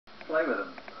play with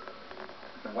them.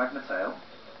 I can wag my tail.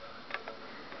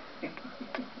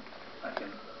 I can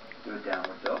do a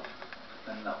downward dog,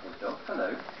 an upward dog.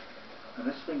 Hello. And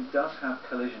this thing does have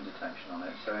collision detection on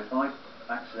it, so if I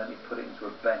accidentally put it into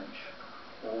a bench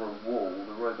or a wall,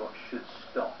 the robot should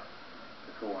stop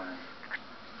beforehand.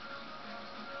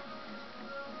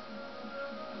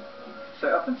 So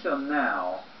up until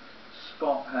now,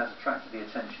 Spot has attracted the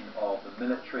attention of the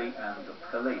military and the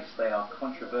police. They are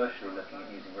controversially looking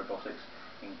at using robotics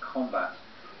in combat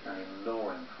and in law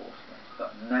enforcement.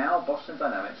 But now Boston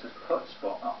Dynamics has put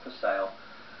Spot up for sale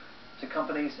to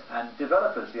companies and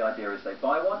developers. The idea is they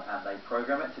buy one and they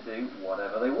program it to do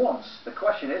whatever they want. The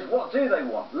question is, what do they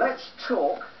want? Let's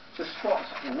talk to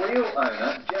Spot's real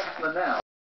owner, Jeff Manal.